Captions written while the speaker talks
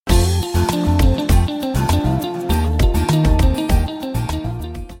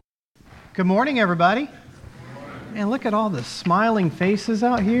Good morning, everybody. And look at all the smiling faces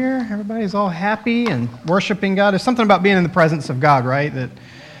out here. Everybody's all happy and worshiping God. There's something about being in the presence of God, right?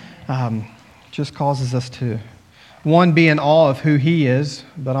 That just causes us to, one, be in awe of who He is,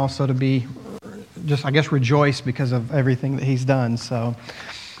 but also to be just, I guess, rejoice because of everything that He's done. So,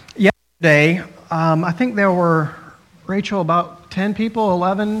 yesterday, I think there were, Rachel, about 10 people,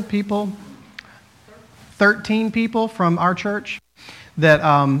 11 people, 13 people from our church that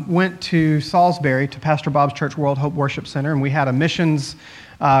went to Salisbury, to Pastor Bob's church, World Hope Worship Center, and we had a missions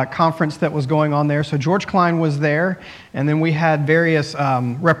conference that was going on there. So George Klein was there, and then we had various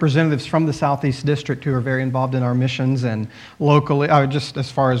representatives from the Southeast District who are very involved in our missions and locally, just as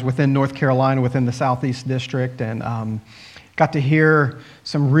far as within North Carolina, within the Southeast District, and got to hear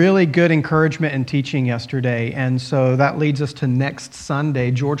some really good encouragement and teaching yesterday. And so that leads us to next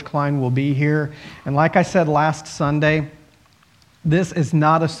Sunday. George Klein will be here, and like I said last Sunday, this is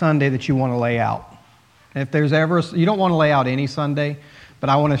not a Sunday that you want to lay out. If there's ever, you don't want to lay out any Sunday, but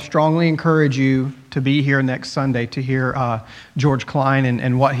I want to strongly encourage you to be here next Sunday to hear George Klein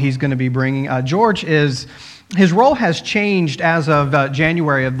and what he's going to be bringing. George his role has changed as of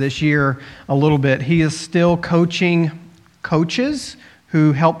January of this year a little bit. He is still coaching coaches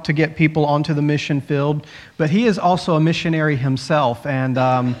who help to get people onto the mission field, but he is also a missionary himself, and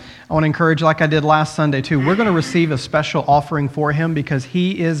I want to encourage, like I did last Sunday too, we're going to receive a special offering for him because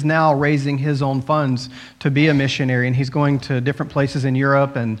he is now raising his own funds to be a missionary, and he's going to different places in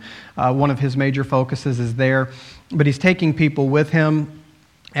Europe, and one of his major focuses is there, but he's taking people with him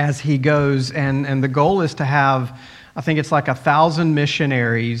as he goes, and the goal is to have, I think it's like 1,000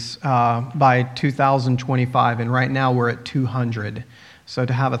 missionaries by 2025, and right now we're at 200. So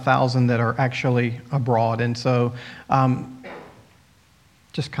to have 1,000 that are actually abroad. And so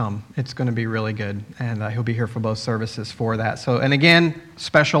just come. It's going to be really good. And he'll be here for both services for that. So, and again,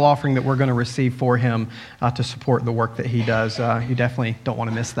 special offering that we're going to receive for him to support the work that he does. You definitely don't want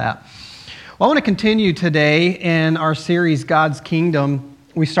to miss that. Well, I want to continue today in our series, God's Kingdom.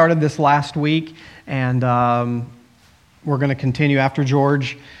 We started this last week, and we're going to continue after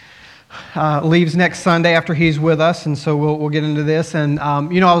George leaves next Sunday after he's with us, and so we'll get into this. And, I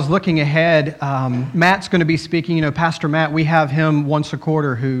was looking ahead. Matt's going to be speaking. Pastor Matt, we have him once a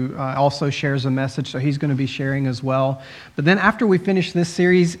quarter who also shares a message, so he's going to be sharing as well. But then after we finish this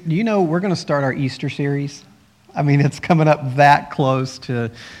series, we're going to start our Easter series. I mean, it's coming up that close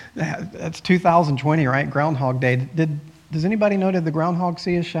to, it's 2020, right? Groundhog Day. Does anybody know, did the groundhog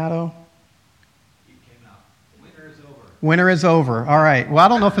see his shadow? Winter is over. All right. Well, I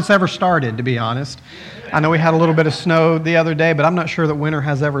don't know if it's ever started, to be honest. I know we had a little bit of snow the other day, but I'm not sure that winter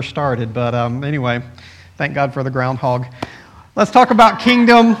has ever started. But anyway, thank God for the groundhog. Let's talk about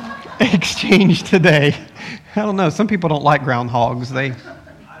Kingdom Exchange today. I don't know. Some people don't like groundhogs. I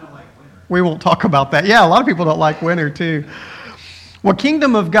don't like winter. We won't talk about that. Yeah, a lot of people don't like winter, too. Well,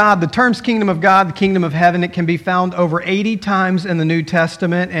 Kingdom of God, the terms Kingdom of God, the Kingdom of Heaven, it can be found over 80 times in the New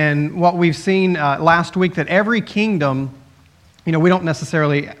Testament. And what we've seen last week, that every kingdom, we don't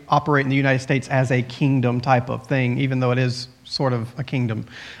necessarily operate in the United States as a kingdom type of thing, even though it is sort of a kingdom.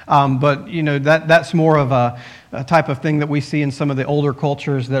 But, that's more of a type of thing that we see in some of the older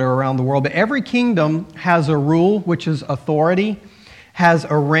cultures that are around the world. But every kingdom has a rule, which is authority, has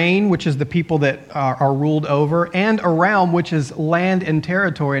a reign, which is the people that are ruled over, and a realm, which is land and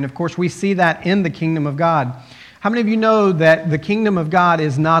territory. And of course, we see that in the kingdom of God. How many of you know that the kingdom of God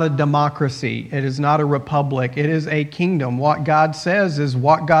is not a democracy? It is not a republic. It is a kingdom. What God says is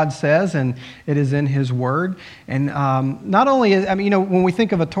what God says, and it is in His Word. And not only, when we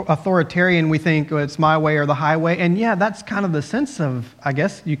think of authoritarian, we think it's my way or the highway. And yeah, that's kind of the sense of, I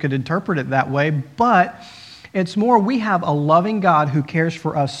guess you could interpret it that way, but it's more, we have a loving God who cares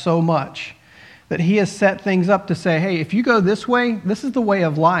for us so much that He has set things up to say, hey, if you go this way, this is the way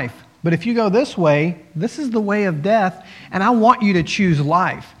of life. But if you go this way, this is the way of death, and I want you to choose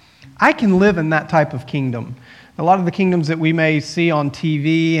life. I can live in that type of kingdom. A lot of the kingdoms that we may see on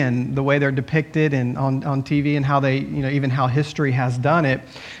TV and the way they're depicted and on TV and how they, even how history has done it,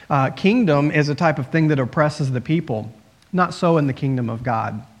 kingdom is a type of thing that oppresses the people. Not so in the kingdom of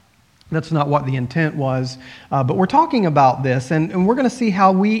God. That's not what the intent was, but we're talking about this, and we're going to see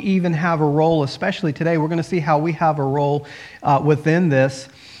how we even have a role, especially today. We're going to see how we have a role within this.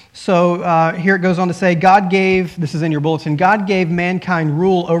 So here it goes on to say, this is in your bulletin, God gave mankind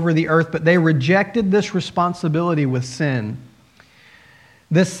rule over the earth, but they rejected this responsibility with sin.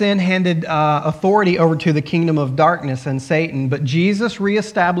 This sin handed authority over to the kingdom of darkness and Satan, but Jesus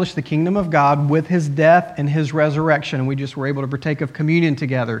reestablished the kingdom of God with his death and his resurrection. And we just were able to partake of communion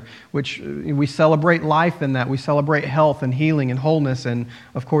together, which we celebrate life in that. We celebrate health and healing and wholeness and,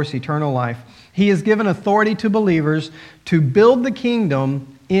 of course, eternal life. He has given authority to believers to build the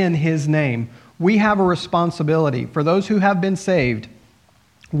kingdom in his name. We have a responsibility. For those who have been saved,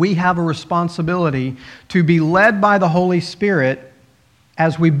 we have a responsibility to be led by the Holy Spirit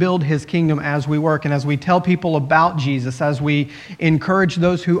as we build his kingdom, as we work, and as we tell people about Jesus, as we encourage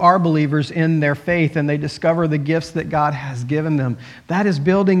those who are believers in their faith and they discover the gifts that God has given them. That is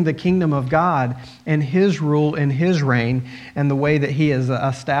building the kingdom of God and his rule and his reign and the way that he has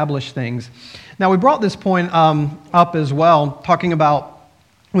established things. Now, we brought this point up as well, talking about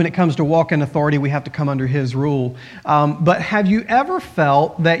when it comes to walk in authority, we have to come under his rule. But have you ever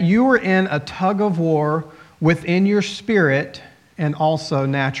felt that you were in a tug of war within your spirit and also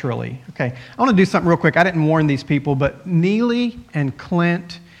naturally? Okay, I want to do something real quick. I didn't warn these people, but Neely and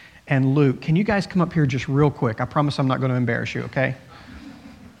Clint and Luke, can you guys come up here just real quick? I promise I'm not going to embarrass you, okay?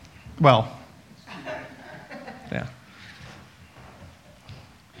 Well, yeah.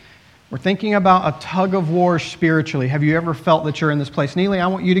 We're thinking about a tug of war spiritually. Have you ever felt that you're in this place? Neely, I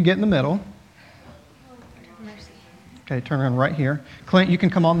want you to get in the middle. Okay, turn around right here. Clint, you can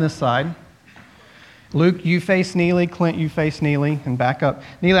come on this side. Luke, you face Neely. Clint, you face Neely, and back up.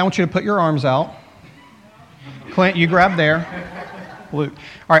 Neely, I want you to put your arms out. Clint, you grab there. Luke.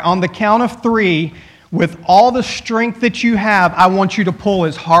 All right, on the count of 3, with all the strength that you have, I want you to pull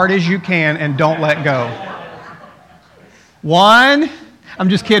as hard as you can and don't let go. 1. I'm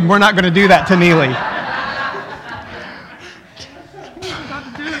just kidding. We're not going to do that to Neely.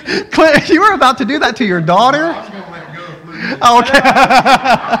 Clint, you were about to do that to your daughter? Oh, okay.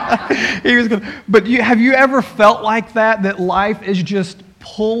 He was gonna, but have you ever felt like that, that life is just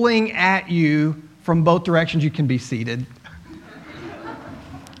pulling at you from both directions? You can be seated.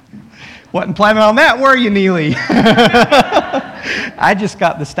 Wasn't planning on that, were you, Neely? I just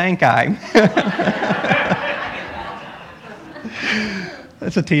got the stank eye.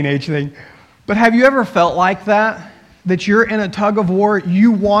 That's a teenage thing. But have you ever felt like that? That you're in a tug of war,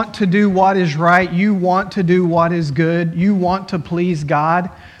 you want to do what is right, you want to do what is good, you want to please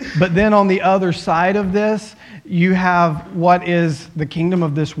God, but then on the other side of this, you have what is the kingdom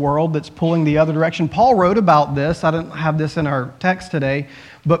of this world that's pulling the other direction. Paul wrote about this. I don't have this in our text today,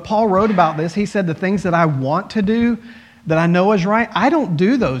 but Paul wrote about this. He said, the things that I want to do, that I know is right, I don't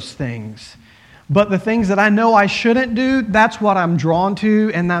do those things. But the things that I know I shouldn't do, that's what I'm drawn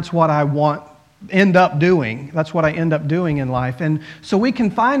to, and that's what I end up doing. That's what I end up doing in life. And so we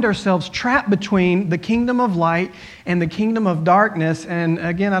can find ourselves trapped between the kingdom of light and the kingdom of darkness. And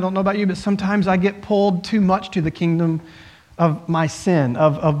again, I don't know about you, but sometimes I get pulled too much to the kingdom of my sin,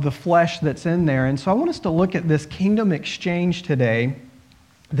 of the flesh that's in there. And so I want us to look at this kingdom exchange today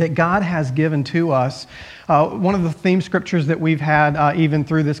that God has given to us. One of the theme scriptures that we've had even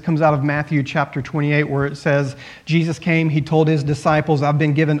through this comes out of Matthew chapter 28, where it says, Jesus came, he told his disciples, I've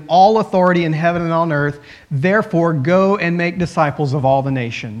been given all authority in heaven and on earth, therefore go and make disciples of all the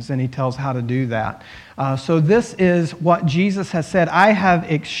nations. And he tells how to do that. So this is what Jesus has said. I have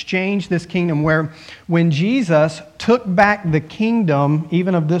exchanged this kingdom, where when Jesus took back the kingdom,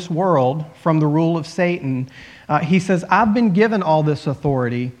 even of this world, from the rule of Satan, he says, I've been given all this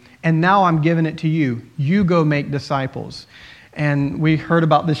authority, and now I'm giving it to you. You go make disciples. And we heard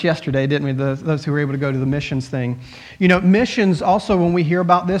about this yesterday, didn't we? Those who were able to go to the missions thing. You know, missions also, when we hear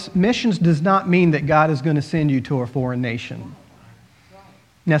about this, missions does not mean that God is going to send you to a foreign nation.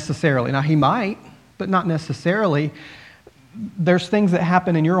 Necessarily. Now, he might, but not necessarily. There's things that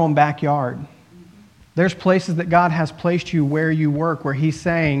happen in your own backyard. There's places that God has placed you where you work, where he's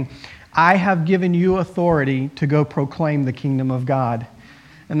saying, I have given you authority to go proclaim the kingdom of God.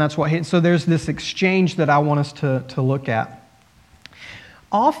 And that's what so there's this exchange that I want us to look at.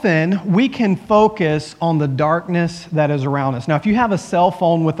 Often, we can focus on the darkness that is around us. Now, if you have a cell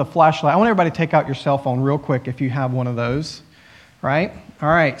phone with a flashlight, I want everybody to take out your cell phone real quick if you have one of those, right? All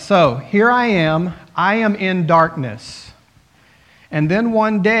right, so here I am in darkness. And then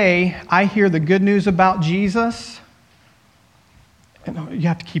one day, I hear the good news about Jesus. And you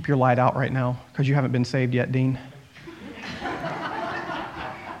have to keep your light out right now because you haven't been saved yet, Dean.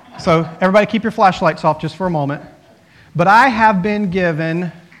 So everybody keep your flashlights off just for a moment. But I have been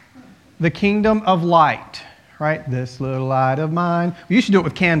given the kingdom of light, right? This little light of mine. We used to do it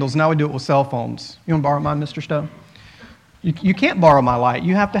with candles. Now we do it with cell phones. You want to borrow mine, Mr. Stowe? You can't borrow my light.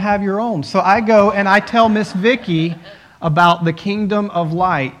 You have to have your own. So I go and I tell Miss Vicky about the kingdom of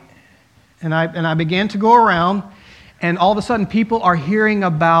light. And I began to go around. And all of a sudden, people are hearing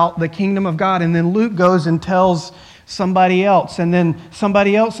about the kingdom of God. And then Luke goes and tells somebody else, and then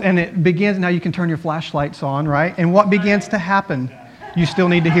somebody else, and it begins. Now you can turn your flashlights on, right? And what begins to happen? You still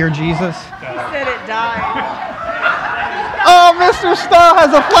need to hear Jesus? He said it died. Oh, Mr. Stowe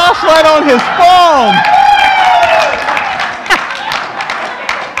has a flashlight on his phone.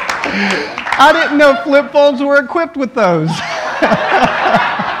 I didn't know flip phones were equipped with those. It's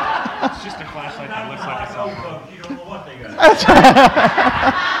just a flashlight that looks like a cell phone. You don't know what they got.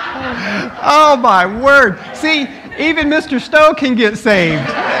 Oh, my word. See, even Mr. Stowe can get saved.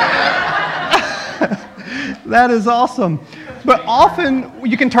 That is awesome. But often,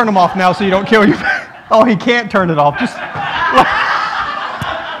 you can turn them off now so you don't kill your... Oh, he can't turn it off. Just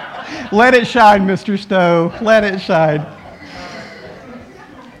let it shine, Mr. Stowe. Let it shine.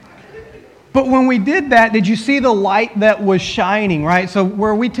 But when we did that, did you see the light that was shining, right? So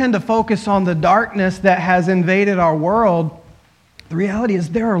where we tend to focus on the darkness that has invaded our world, the reality is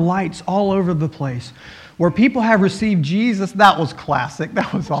there are lights all over the place. Where people have received Jesus, that was classic.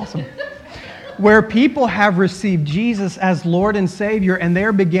 That was awesome. Where people have received Jesus as Lord and Savior, and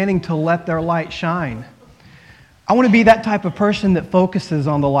they're beginning to let their light shine. I want to be that type of person that focuses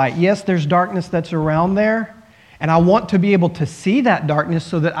on the light. Yes, there's darkness that's around there, and I want to be able to see that darkness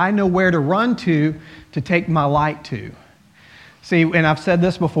so that I know where to run to take my light to. See, and I've said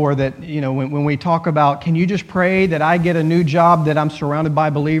this before, that when we talk about, can you just pray that I get a new job, that I'm surrounded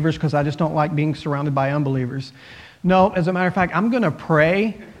by believers, because I just don't like being surrounded by unbelievers. No, as a matter of fact, I'm going to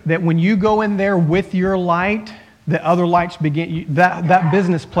pray that when you go in there with your light, that other lights begin, that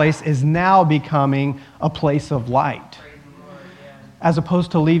business place is now becoming a place of light, as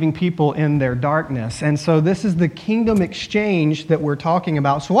opposed to leaving people in their darkness. And so this is the kingdom exchange that we're talking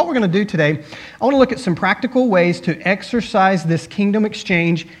about. So what we're going to do today, I want to look at some practical ways to exercise this kingdom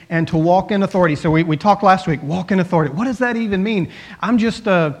exchange and to walk in authority. So we talked last week, walk in authority. What does that even mean? I'm just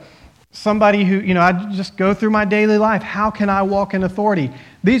somebody who, I just go through my daily life. How can I walk in authority?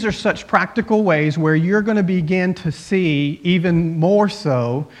 These are such practical ways where you're going to begin to see even more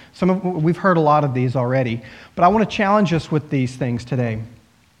so. We've heard a lot of these already, but I want to challenge us with these things today.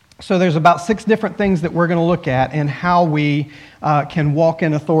 So there's about 6 different things that we're going to look at and how we can walk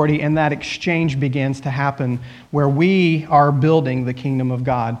in authority, and that exchange begins to happen where we are building the kingdom of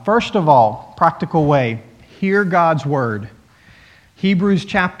God. First of all, practical way, hear God's word. Hebrews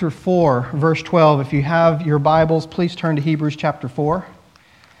chapter 4, verse 12. If you have your Bibles, please turn to Hebrews chapter 4,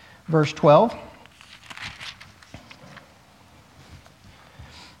 verse 12.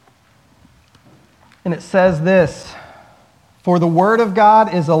 And it says this, "For the word of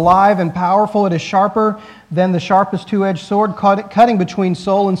God is alive and powerful. It is sharper than the sharpest two-edged sword, cutting between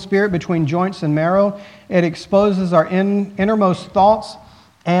soul and spirit, between joints and marrow. It exposes our innermost thoughts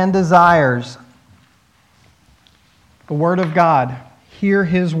and desires." The word of God. Hear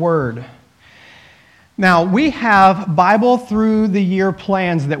His word. Now, we have Bible through the year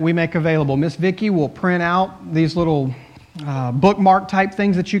plans that we make available. Miss Vicki will print out these little bookmark type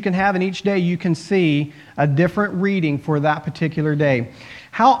things that you can have, and each day you can see a different reading for that particular day.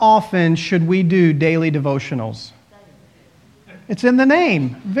 How often should we do daily devotionals? It's in the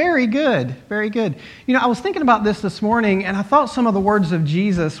name. Very good. Very good. I was thinking about this morning, and I thought some of the words of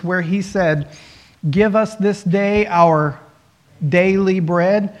Jesus where He said, "Give us this day our daily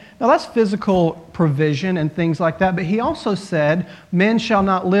bread." Now that's physical provision and things like that, but He also said, "Men shall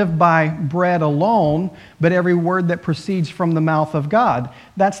not live by bread alone, but every word that proceeds from the mouth of God."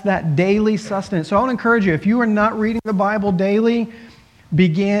 That's that daily sustenance. So I want to encourage you, if you are not reading the Bible daily,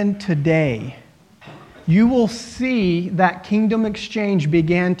 begin today. You will see that kingdom exchange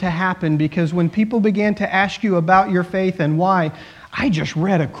begin to happen, because when people begin to ask you about your faith and why, I just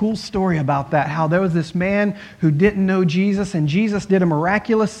read a cool story about that, how there was this man who didn't know Jesus, and Jesus did a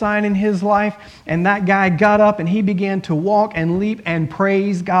miraculous sign in his life, and that guy got up and he began to walk and leap and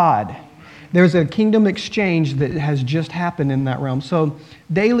praise God. There's a kingdom exchange that has just happened in that realm. So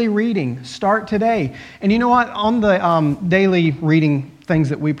daily reading, start today. And you know what? On the daily reading things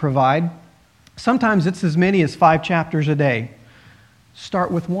that we provide, sometimes it's as many as 5 chapters a day.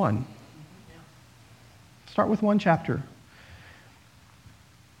 Start with one. Start with one chapter.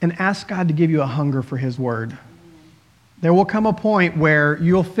 And ask God to give you a hunger for His word. There will come a point where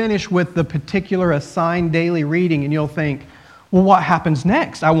you'll finish with the particular assigned daily reading and you'll think, well, what happens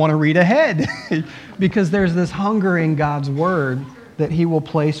next? I want to read ahead. Because there's this hunger in God's word that He will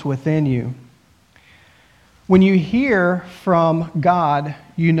place within you. When you hear from God,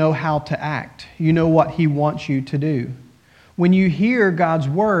 you know how to act. You know what He wants you to do. When you hear God's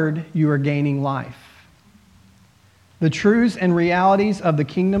word, you are gaining life. The truths and realities of the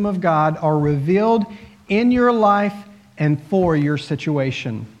kingdom of God are revealed in your life and for your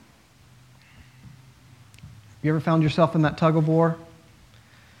situation. You ever found yourself in that tug of war?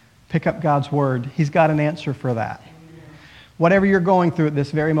 Pick up God's Word. He's got an answer for that. Whatever you're going through at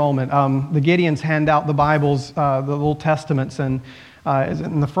this very moment, the Gideons hand out the Bibles, the little Testaments, and is it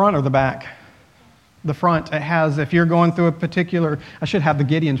in the front or the back? The front, it has, if you're going through a particular, I should have the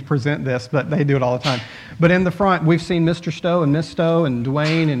Gideons present this, but they do it all the time. But in the front, we've seen Mr. Stowe and Miss Stowe and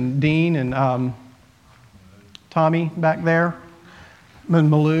Dwayne and Dean and Tommy back there. And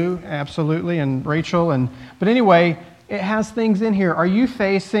Malou, absolutely, and Rachel. But anyway, it has things in here. Are you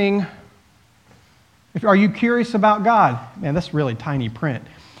curious about God? Man, that's really tiny print.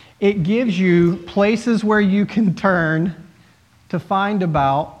 It gives you places where you can turn to find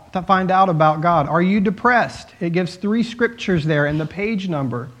out about God. Are you depressed? It gives 3 scriptures there and the page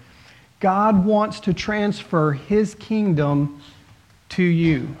number. God wants to transfer His kingdom to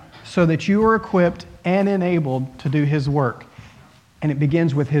you so that you are equipped and enabled to do His work. And it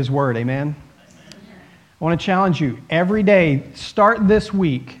begins with His Word. Amen? I want to challenge you. Every day, start this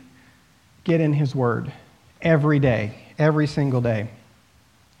week, get in His Word. Every day. Every single day.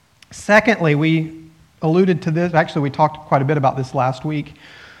 Secondly, we alluded to this. Actually, we talked quite a bit about this last week.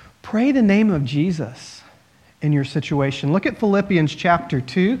 Pray the name of Jesus in your situation. Look at Philippians chapter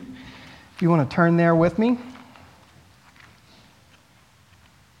 2. If you want to turn there with me.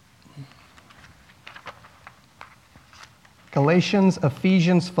 Galatians,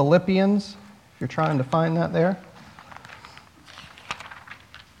 Ephesians, Philippians, if you're trying to find that there.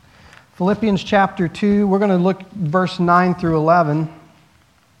 Philippians chapter 2, we're going to look verse 9 through 11.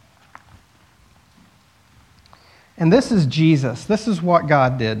 And this is Jesus. This is what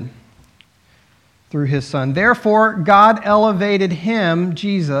God did through His Son. Therefore, God elevated Him,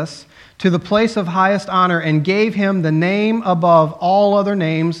 Jesus, to the place of highest honor and gave Him the name above all other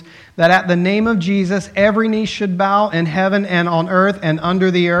names, that at the name of Jesus every knee should bow in heaven and on earth and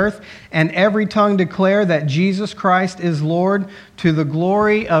under the earth, and every tongue declare that Jesus Christ is Lord, to the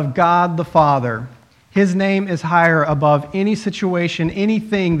glory of God the Father. His name is higher above any situation,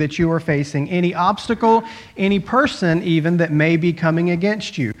 anything that you are facing, any obstacle, any person even that may be coming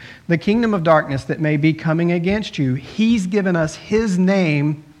against you. The kingdom of darkness that may be coming against you. He's given us His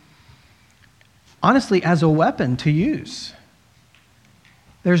name, honestly, as a weapon to use.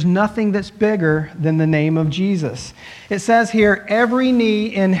 There's nothing that's bigger than the name of Jesus. It says here, every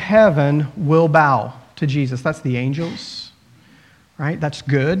knee in heaven will bow to Jesus. That's the angels, right? That's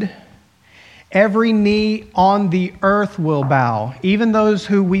good. Every knee on the earth will bow. Even those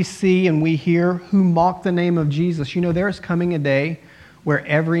who we see and we hear who mock the name of Jesus. You know, there is coming a day where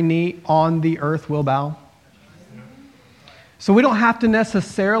every knee on the earth will bow. So we don't have to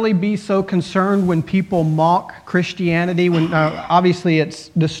necessarily be so concerned when people mock Christianity. When obviously it's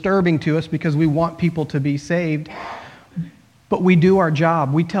disturbing to us because we want people to be saved. But we do our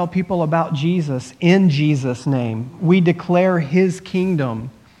job. We tell people about Jesus in Jesus' name. We declare His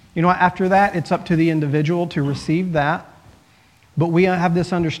kingdom. You know, after that, it's up to the individual to receive that. But we have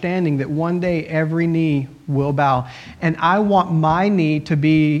this understanding that one day every knee will bow. And I want my knee to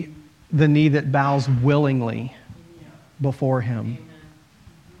be the knee that bows willingly before Him.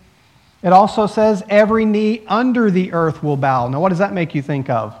 It also says every knee under the earth will bow. Now, what does that make you think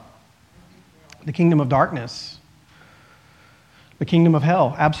of? The kingdom of darkness. The kingdom of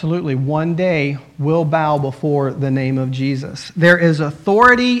hell, absolutely. One day will bow before the name of Jesus. There is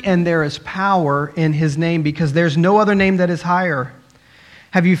authority and there is power in His name because there's no other name that is higher.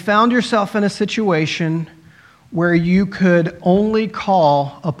 Have you found yourself in a situation where you could only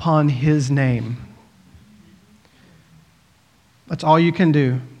call upon His name? That's all you can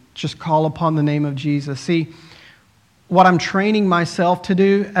do. Just call upon the name of Jesus. See, what I'm training myself to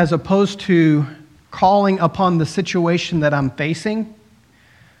do, as opposed to calling upon the situation that I'm facing,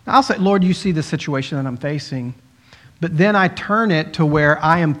 I'll say, Lord, you see the situation that I'm facing. But then I turn it to where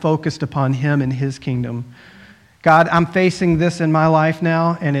I am focused upon Him and His kingdom. God, I'm facing this in my life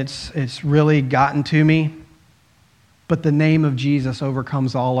now, and it's really gotten to me. But the name of Jesus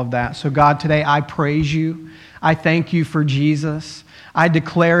overcomes all of that. So God, today I praise You. I thank You for Jesus. I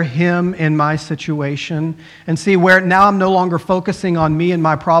declare Him in my situation. And see, where now I'm no longer focusing on me and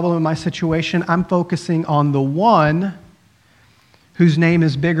my problem and my situation. I'm focusing on the one whose name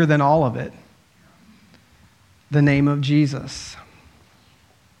is bigger than all of it. The name of Jesus.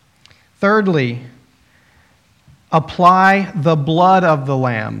 Thirdly, apply the blood of the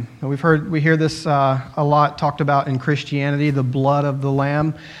Lamb. We hear this a lot talked about in Christianity, the blood of the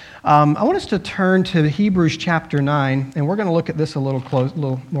Lamb. I want us to turn to Hebrews chapter 9, and we're going to look at this a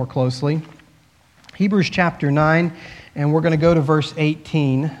little more closely. Hebrews chapter 9, and we're going to go to verse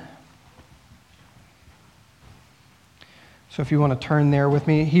 18. So if you want to turn there with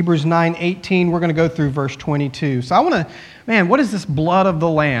me, Hebrews 9:18, we're going to go through verse 22. So I want to, what is this blood of the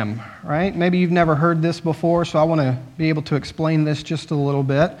Lamb, right? Maybe you've never heard this before, so I want to be able to explain this just a little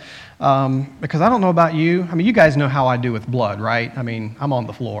bit. Because I don't know about you. I mean, you guys know how I do with blood, right? I mean, I'm on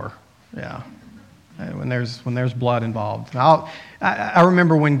the floor. Yeah. When there's blood involved. I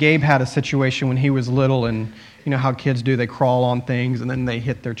remember when Gabe had a situation when he was little, and you know how kids do, they crawl on things and then they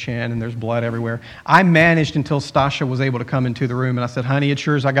hit their chin and there's blood everywhere. I managed until Stasha was able to come into the room, and I said, honey, it's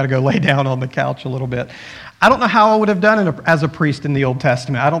yours. I got to go lay down on the couch a little bit. I don't know how I would have done it as a priest in the Old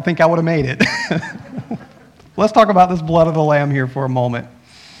Testament. I don't think I would have made it. Let's talk about this blood of the Lamb here for a moment.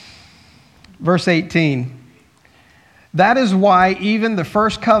 Verse 18. That is why even the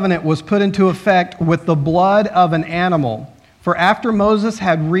first covenant was put into effect with the blood of an animal. For after Moses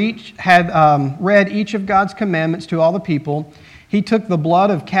had read each of God's commandments to all the people, he took the blood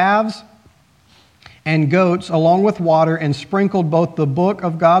of calves and goats along with water and sprinkled both the book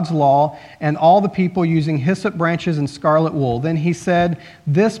of God's law and all the people using hyssop branches and scarlet wool. Then he said,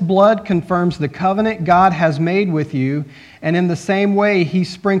 this blood confirms the covenant God has made with you. And in the same way, he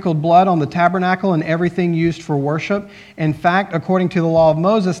sprinkled blood on the tabernacle and everything used for worship. In fact, according to the law of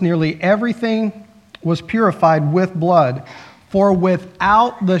Moses, nearly everything was purified with blood. For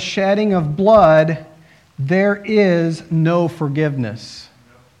without the shedding of blood, there is no forgiveness.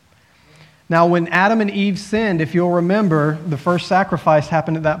 Now, when Adam and Eve sinned, if you'll remember, the first sacrifice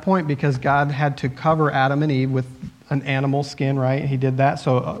happened at that point because God had to cover Adam and Eve with an animal skin, right? He did that,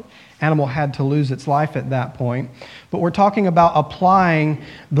 so animal had to lose its life at that point. But we're talking about applying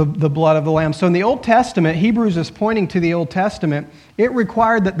the blood of the Lamb. So in the Old Testament, Hebrews is pointing to the Old Testament. It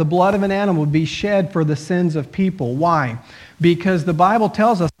required that the blood of an animal be shed for the sins of people. Why? Because the Bible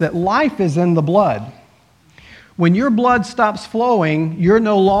tells us that life is in the blood. When your blood stops flowing, you're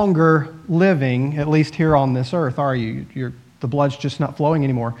no longer living, at least here on this earth, are you? The blood's just not flowing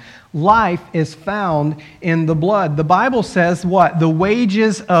anymore. Life is found in the blood. The Bible says what? The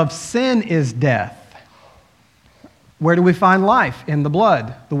wages of sin is death. Where do we find life? In the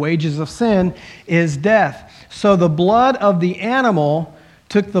blood. The wages of sin is death. So the blood of the animal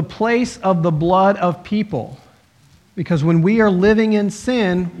took the place of the blood of people. Because when we are living in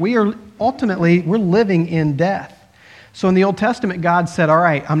sin, we're living in death. So in the Old Testament, God said, all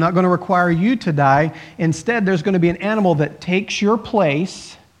right, I'm not going to require you to die. Instead, there's going to be an animal that takes your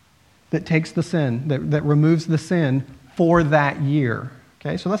place, that takes the sin, that removes the sin for that year.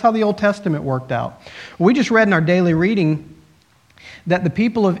 Okay, so that's how the Old Testament worked out. We just read in our daily reading that the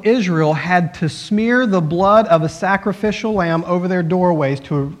people of Israel had to smear the blood of a sacrificial lamb over their doorways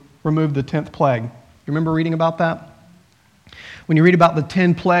to remove the 10th plague. You remember reading about that? When you read about the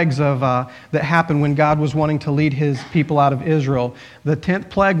 10 plagues that happened when God was wanting to lead his people out of Israel, the 10th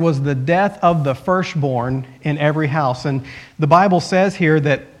plague was the death of the firstborn in every house. And the Bible says here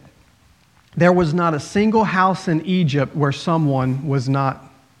that there was not a single house in Egypt where someone was not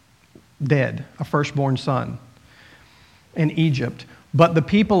dead, a firstborn son in Egypt. But the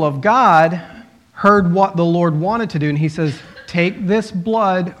people of God heard what the Lord wanted to do, and he says, take this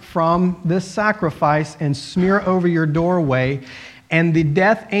blood from this sacrifice and smear it over your doorway, and the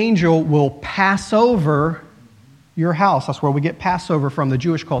death angel will pass over your house. That's where we get Passover from. The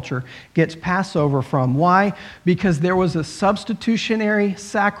Jewish culture gets Passover from. Why? Because there was a substitutionary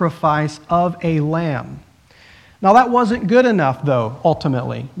sacrifice of a lamb. Now, that wasn't good enough, though,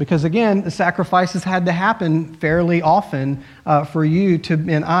 ultimately, because, again, the sacrifices had to happen fairly often for you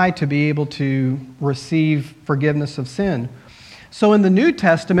and I to be able to receive forgiveness of sin. So in the New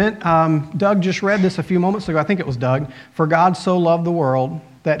Testament, Doug just read this a few moments ago. I think it was Doug. For God so loved the world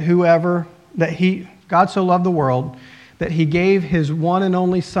that God so loved the world that he gave his one and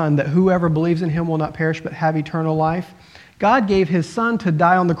only Son, that whoever believes in him will not perish but have eternal life. God gave his Son to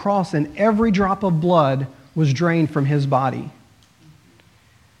die on the cross, and every drop of blood was drained from his body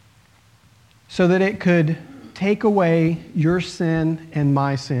so that it could take away your sin and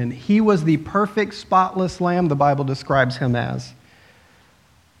my sin. He was the perfect, spotless lamb, the Bible describes him as.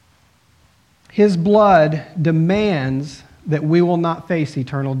 His blood demands that we will not face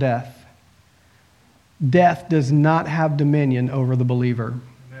eternal death. Death does not have dominion over the believer.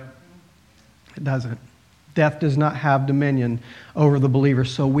 It doesn't. Death does not have dominion over the believer.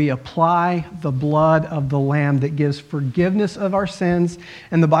 So we apply the blood of the Lamb that gives forgiveness of our sins.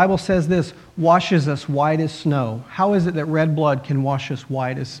 And the Bible says this, washes us white as snow. How is it that red blood can wash us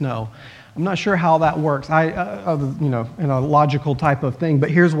white as snow? I'm not sure how that works, in a logical type of thing.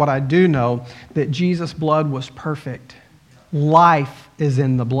 But here's what I do know, that Jesus' blood was perfect. Life is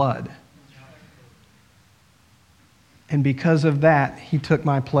in the blood. And because of that, he took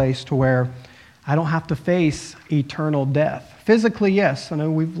my place to where I don't have to face eternal death. Physically, yes. I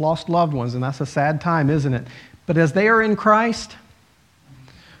know we've lost loved ones, and that's a sad time, isn't it? But as they are in Christ,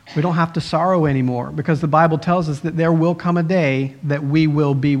 we don't have to sorrow anymore, because the Bible tells us that there will come a day that we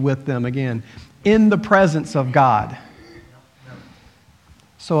will be with them again in the presence of God.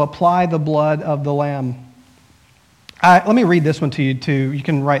 So apply the blood of the Lamb. Let me read this one to you too. You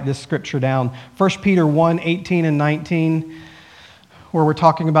can write this scripture down. 1 Peter 1:18 and 19, where we're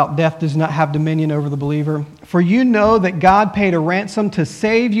talking about death does not have dominion over the believer. For you know that God paid a ransom to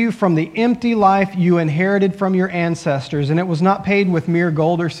save you from the empty life you inherited from your ancestors, and it was not paid with mere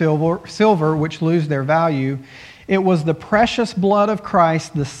gold or silver, which lose their value. It was the precious blood of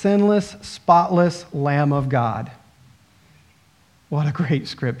Christ, the sinless, spotless Lamb of God. What a great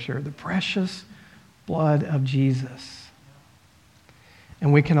scripture. The precious blood of Jesus.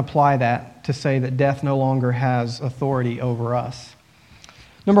 And we can apply that to say that death no longer has authority over us.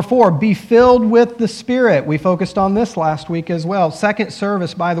 Number 4, be filled with the Spirit. We focused on this last week as well. Second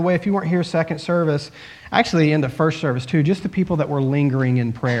service, by the way, if you weren't here second service, actually into first service too, just the people that were lingering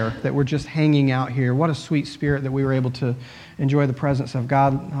in prayer, that were just hanging out here. What a sweet spirit that we were able to enjoy the presence of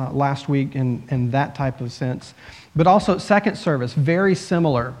God last week in that type of sense. But also second service, very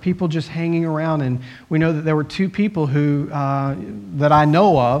similar. People just hanging around, and we know that there were 2 people who that I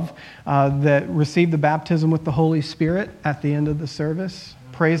know of that received the baptism with the Holy Spirit at the end of the service.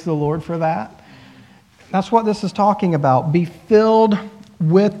 Praise the Lord for that. That's what this is talking about. Be filled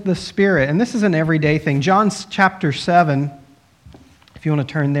with the Spirit. And this is an everyday thing. John chapter 7, if you want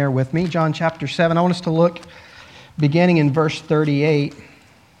to turn there with me. John chapter 7. I want us to look beginning in verse 38.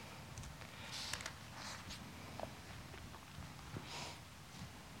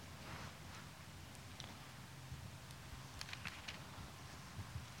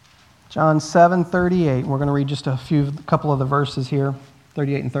 John 7:38. We're going to read just a couple of the verses here,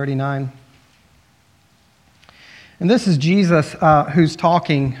 38 and 39. And this is Jesus who's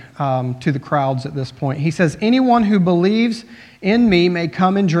talking to the crowds at this point. He says, anyone who believes in me may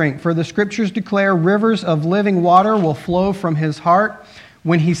come and drink, for the scriptures declare rivers of living water will flow from his heart.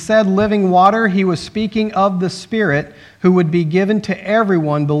 When he said living water, he was speaking of the Spirit who would be given to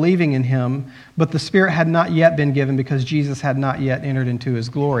everyone believing in him, but the Spirit had not yet been given because Jesus had not yet entered into his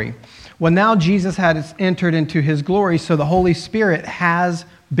glory. Well, now Jesus has entered into his glory, so the Holy Spirit has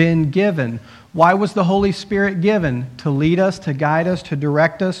been given. Why was the Holy Spirit given? To lead us, to guide us, to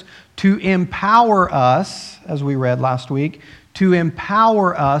direct us, to empower us, as we read last week, to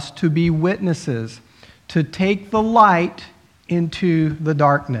empower us to be witnesses, to take the light into the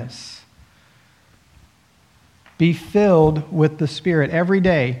darkness. Be filled with the Spirit. Every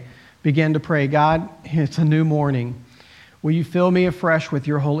day, begin to pray, God, it's a new morning. Will you fill me afresh with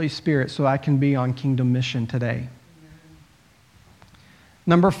your Holy Spirit so I can be on kingdom mission today?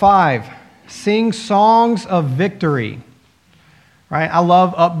 Number 5, sing songs of victory. Right? I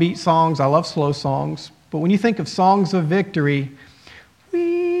love upbeat songs. I love slow songs. But when you think of songs of victory,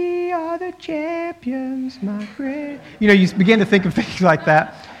 we are the champions, my friend. You begin to think of things like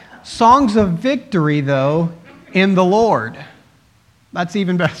that. Songs of victory, though, in the Lord. That's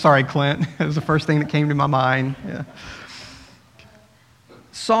even better. Sorry, Clint. That was the first thing that came to my mind. Yeah.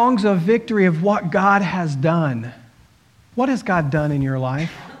 Songs of victory of what God has done. What has God done in your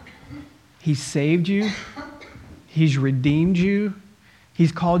life? He saved you. He's redeemed you.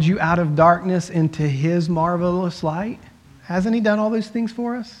 He's called you out of darkness into His marvelous light. Hasn't He done all those things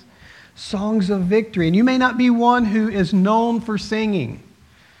for us? Songs of victory. And you may not be one who is known for singing.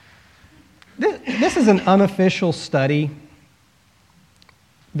 This is an unofficial study.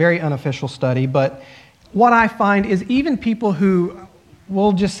 Very unofficial study. But what I find is even people who,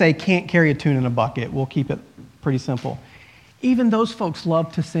 we'll just say, can't carry a tune in a bucket. We'll keep it pretty simple. Even those folks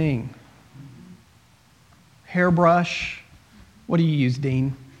love to sing. Hairbrush. What do you use,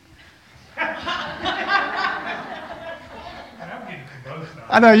 Dean?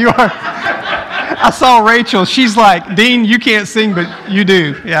 I know you are. I saw Rachel. She's like, Dean, you can't sing, but you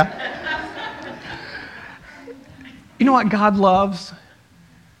do. Yeah. You know what God loves?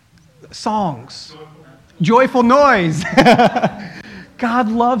 Songs. Joyful noise. God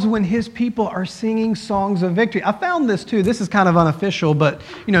loves when His people are singing songs of victory. I found this too. This is kind of unofficial, but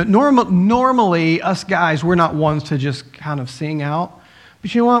normally us guys, we're not ones to just kind of sing out.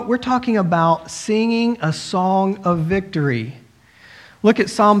 But you know what? We're talking about singing a song of victory. Look at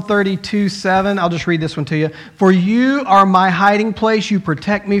Psalm 32:7. I'll just read this one to you. For you are my hiding place. You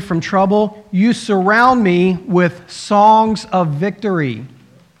protect me from trouble. You surround me with songs of victory.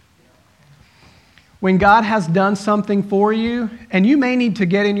 When God has done something for you, and you may need to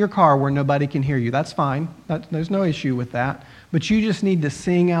get in your car where nobody can hear you. That's fine. There's no issue with that. But you just need to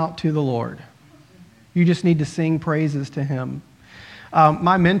sing out to the Lord. You just need to sing praises to him.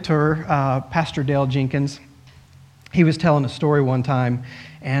 My mentor, Pastor Dale Jenkins, he was telling a story one time,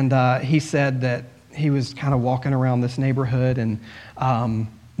 and he said that he was kind of walking around this neighborhood and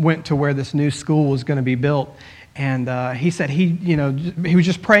went to where this new school was going to be built. And he said he was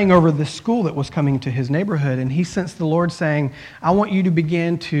just praying over this school that was coming to his neighborhood, and he sensed the Lord saying, I want you to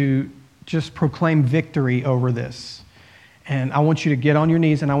begin to just proclaim victory over this. And I want you to get on your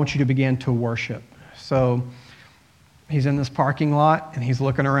knees, and I want you to begin to worship. So he's in this parking lot, and he's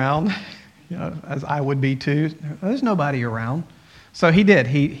looking around, as I would be too. There's nobody around. So he did.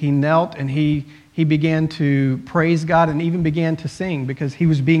 He knelt, and he began to praise God and even began to sing because he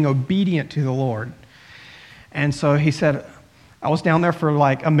was being obedient to the Lord. And so he said, I was down there for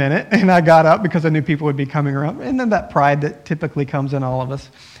like a minute, and I got up because I knew people would be coming around. And then that pride that typically comes in all of us.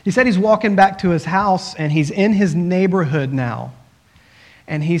 He said he's walking back to his house, and he's in his neighborhood now.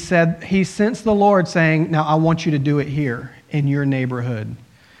 And he said he sensed the Lord saying, now I want you to do it here in your neighborhood.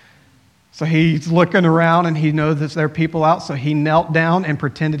 So he's looking around, and he knows that there are people out, so he knelt down and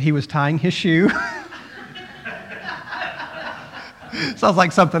pretended he was tying his shoe. Sounds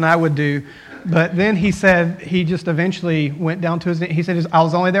like something I would do. But then he said he just eventually went down to his knee. He said, I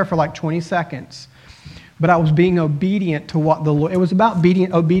was only there for like 20 seconds. But I was being obedient to what the Lord... It was about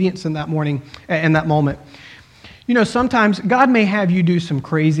obedience in that morning, in that moment. You know, sometimes God may have you do some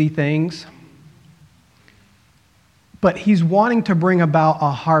crazy things, but he's wanting to bring about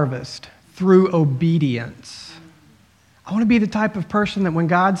a harvest through obedience. I want to be the type of person that when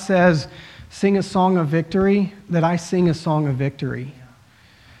God says, sing a song of victory, that I sing a song of victory.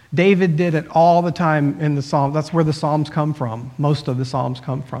 David did it all the time in the Psalms. That's where the Psalms come from. Most of the Psalms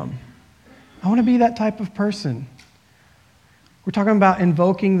come from. I want to be that type of person. We're talking about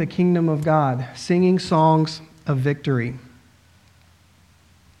invoking the kingdom of God, singing songs of victory.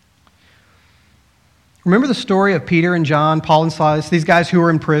 Remember the story of Peter and John, Paul and Silas, these guys who were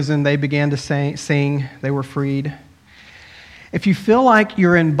in prison, they began to sing, they were freed. If you feel like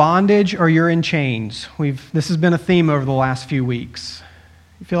you're in bondage or you're in chains, this has been a theme over the last few weeks.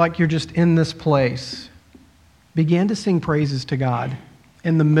 You feel like you're just in this place, begin to sing praises to God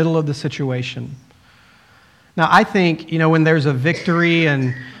in the middle of the situation. Now, I think, when there's a victory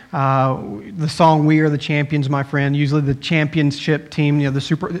and the song "We Are the Champions," my friend, usually the championship team,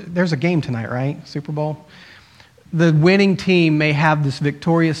 there's a game tonight, right? Super Bowl. The winning team may have this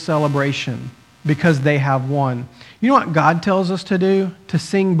victorious celebration because they have won. You know what God tells us to do? To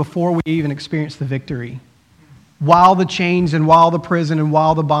sing before we even experience the victory. While the chains and while the prison and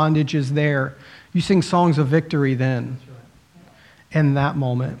while the bondage is there, you sing songs of victory then, in that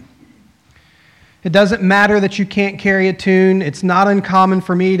moment. It doesn't matter that you can't carry a tune. It's not uncommon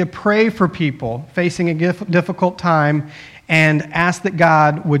for me to pray for people facing a difficult time and ask that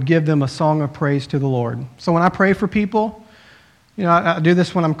God would give them a song of praise to the Lord. So when I pray for people, I do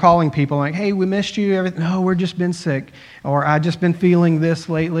this when I'm calling people, like, hey, we missed you. No, we've just been sick. Or I've just been feeling this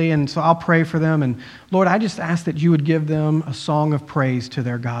lately, and so I'll pray for them. And Lord, I just ask that you would give them a song of praise to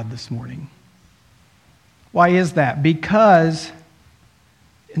their God this morning. Why is that? Because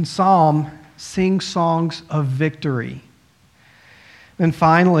in Psalm, sing songs of victory. And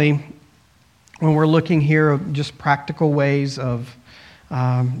finally, when we're looking here at just practical ways of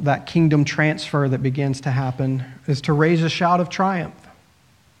that kingdom transfer that begins to happen, is to raise a shout of triumph.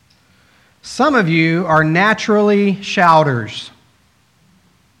 Some of you are naturally shouters.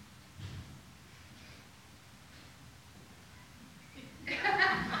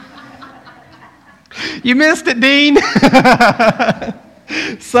 You missed it, Dean.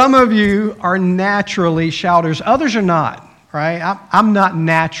 Some of you are naturally shouters. Others are not, right? I'm not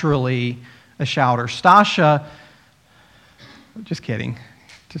naturally a shouter. Stasha, just kidding.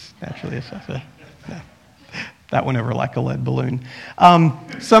 Just naturally a shouter. That went over like a lead balloon.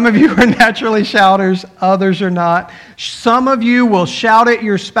 Some of you are naturally shouters. Others are not. Some of you will shout at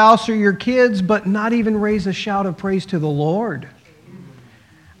your spouse or your kids, but not even raise a shout of praise to the Lord.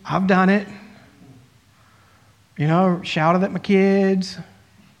 I've done it. Shouted at my kids.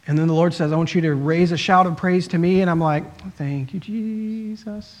 And then the Lord says, I want you to raise a shout of praise to me. And I'm like, thank you,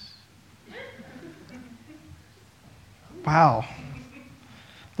 Jesus. Wow.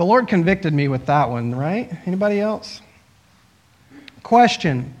 The Lord convicted me with that one, right? Anybody else?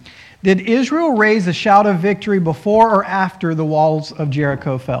 Question. Did Israel raise a shout of victory before or after the walls of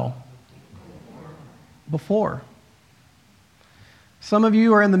Jericho fell? Before. Some of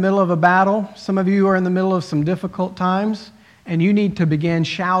you are in the middle of a battle. Some of you are in the middle of some difficult times. And you need to begin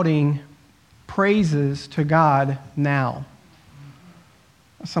shouting praises to God now.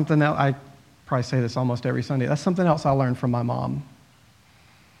 That's something that I probably say this almost every Sunday. That's something else I learned from my mom.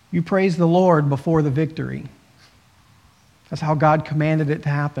 You praise the Lord before the victory. That's how God commanded it to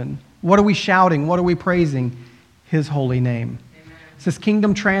happen. What are we shouting? What are we praising? His holy name. Amen. It's this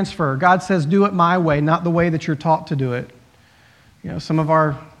kingdom transfer. God says, do it my way, not the way that you're taught to do it. You know, some of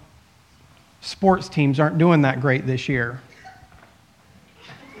our sports teams aren't doing that great this year.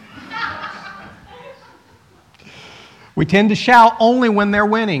 We tend to shout only when they're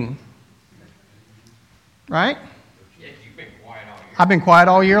winning. Right? You've been quiet all year. I've been quiet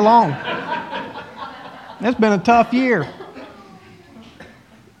all year long. It's been a tough year.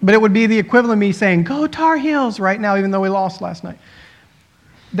 But it would be the equivalent of me saying, go Tar Heels right now, even though we lost last night.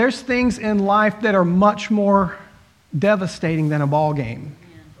 There's things in life that are much more devastating than a ball game.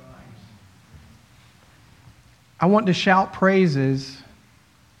 I want to shout praises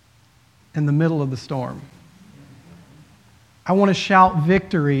in the middle of the storm. I want to shout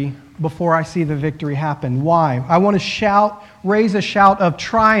victory before I see the victory happen. Why? I want to raise a shout of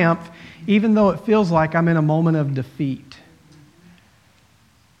triumph, even though it feels like I'm in a moment of defeat.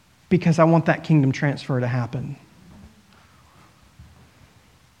 Because I want that kingdom transfer to happen.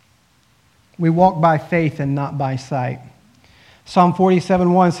 We walk by faith and not by sight. Psalm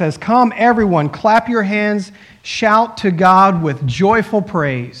 47:1 says, come everyone, clap your hands, shout to God with joyful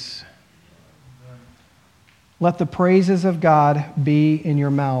praise. Let the praises of God be in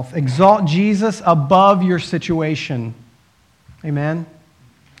your mouth. Exalt Jesus above your situation. Amen.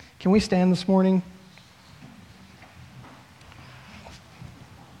 Can we stand this morning?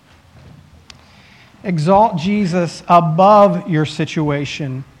 Exalt Jesus above your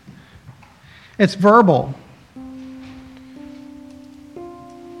situation. It's verbal.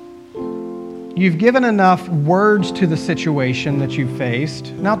 You've given enough words to the situation that you've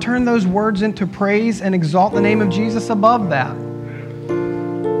faced. Now turn those words into praise and exalt the name of Jesus above that.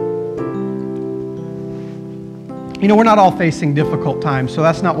 You know, we're not all facing difficult times, so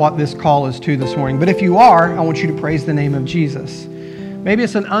that's not what this call is to this morning. But if you are, I want you to praise the name of Jesus. Maybe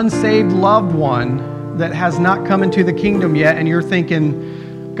it's an unsaved loved one that has not come into the kingdom yet, and you're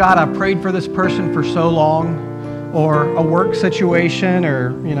thinking, God, I prayed for this person for so long. Or a work situation, or,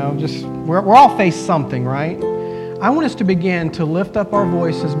 you know, just, we're all faced something, right? I want us to begin to lift up our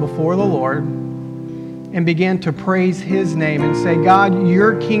voices before the Lord and begin to praise His name and say, God,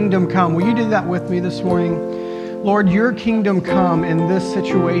 your kingdom come. Will you do that with me this morning? Lord, your kingdom come in this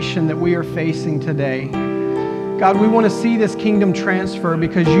situation that we are facing today. God, we want to see this kingdom transfer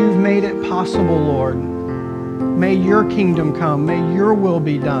because you've made it possible, Lord. May your kingdom come. May your will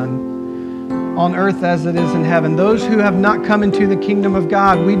be done on earth as it is in heaven. Those who have not come into the kingdom of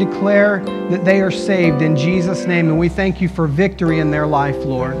God, we declare that they are saved in Jesus' name, and we thank you for victory in their life,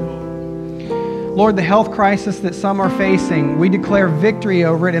 Lord. Lord, the health crisis that some are facing, we declare victory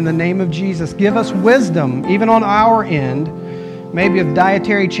over it in the name of Jesus. Give us wisdom, even on our end, maybe of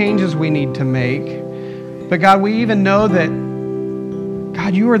dietary changes we need to make. But God, we even know that,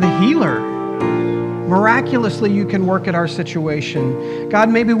 God, you are the healer. Miraculously, you can work at our situation. God,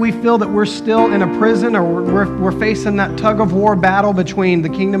 maybe we feel that we're still in a prison, or we're facing that tug-of-war battle between the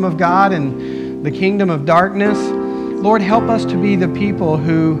kingdom of God and the kingdom of darkness. Lord, help us to be the people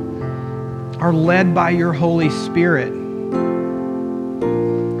who are led by your Holy Spirit.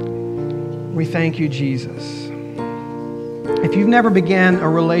 We thank you, Jesus. If you've never began a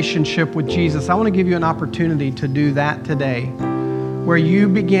relationship with Jesus, I want to give you an opportunity to do that today, where you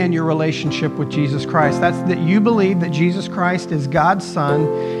begin your relationship with Jesus Christ. That's that you believe that Jesus Christ is God's Son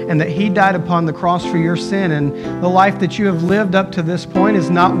and that He died upon the cross for your sin. And the life that you have lived up to this point is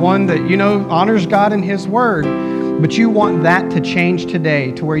not one that, honors God and His Word. But you want that to change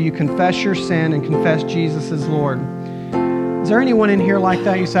today to where you confess your sin and confess Jesus as Lord. Is there anyone in here like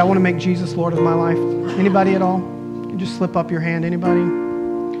that? You say, I want to make Jesus Lord of my life. Anybody at all? You just slip up your hand. Anybody?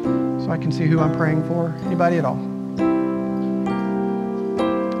 So I can see who I'm praying for. Anybody at all?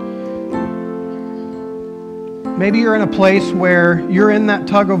 Maybe you're in a place where you're in that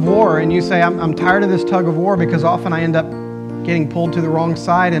tug of war and you say, I'm tired of this tug of war because often I end up getting pulled to the wrong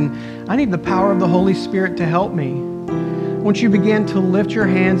side and I need the power of the Holy Spirit to help me. Once you begin to lift your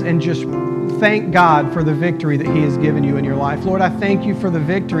hands and just thank God for the victory that He has given you in your life. Lord, I thank you for the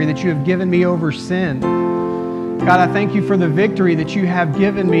victory that you have given me over sin. God, I thank you for the victory that you have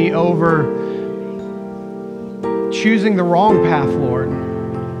given me over choosing the wrong path, Lord.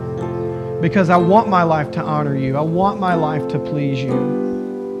 Because I want my life to honor you. I want my life to please you.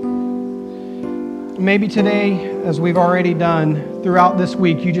 Maybe today, as we've already done throughout this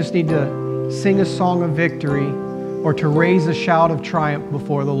week, you just need to sing a song of victory or to raise a shout of triumph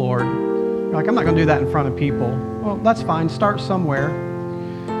before the Lord. You're like, I'm not going to do that in front of people. Well, that's fine. Start somewhere.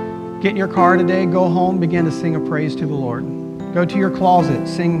 Get in your car today, go home, begin to sing a praise to the Lord. Go to your closet,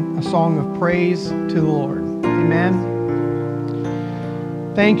 sing a song of praise to the Lord. Amen.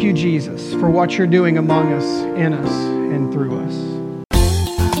 Thank you, Jesus, for what you're doing among us, in us, and through us.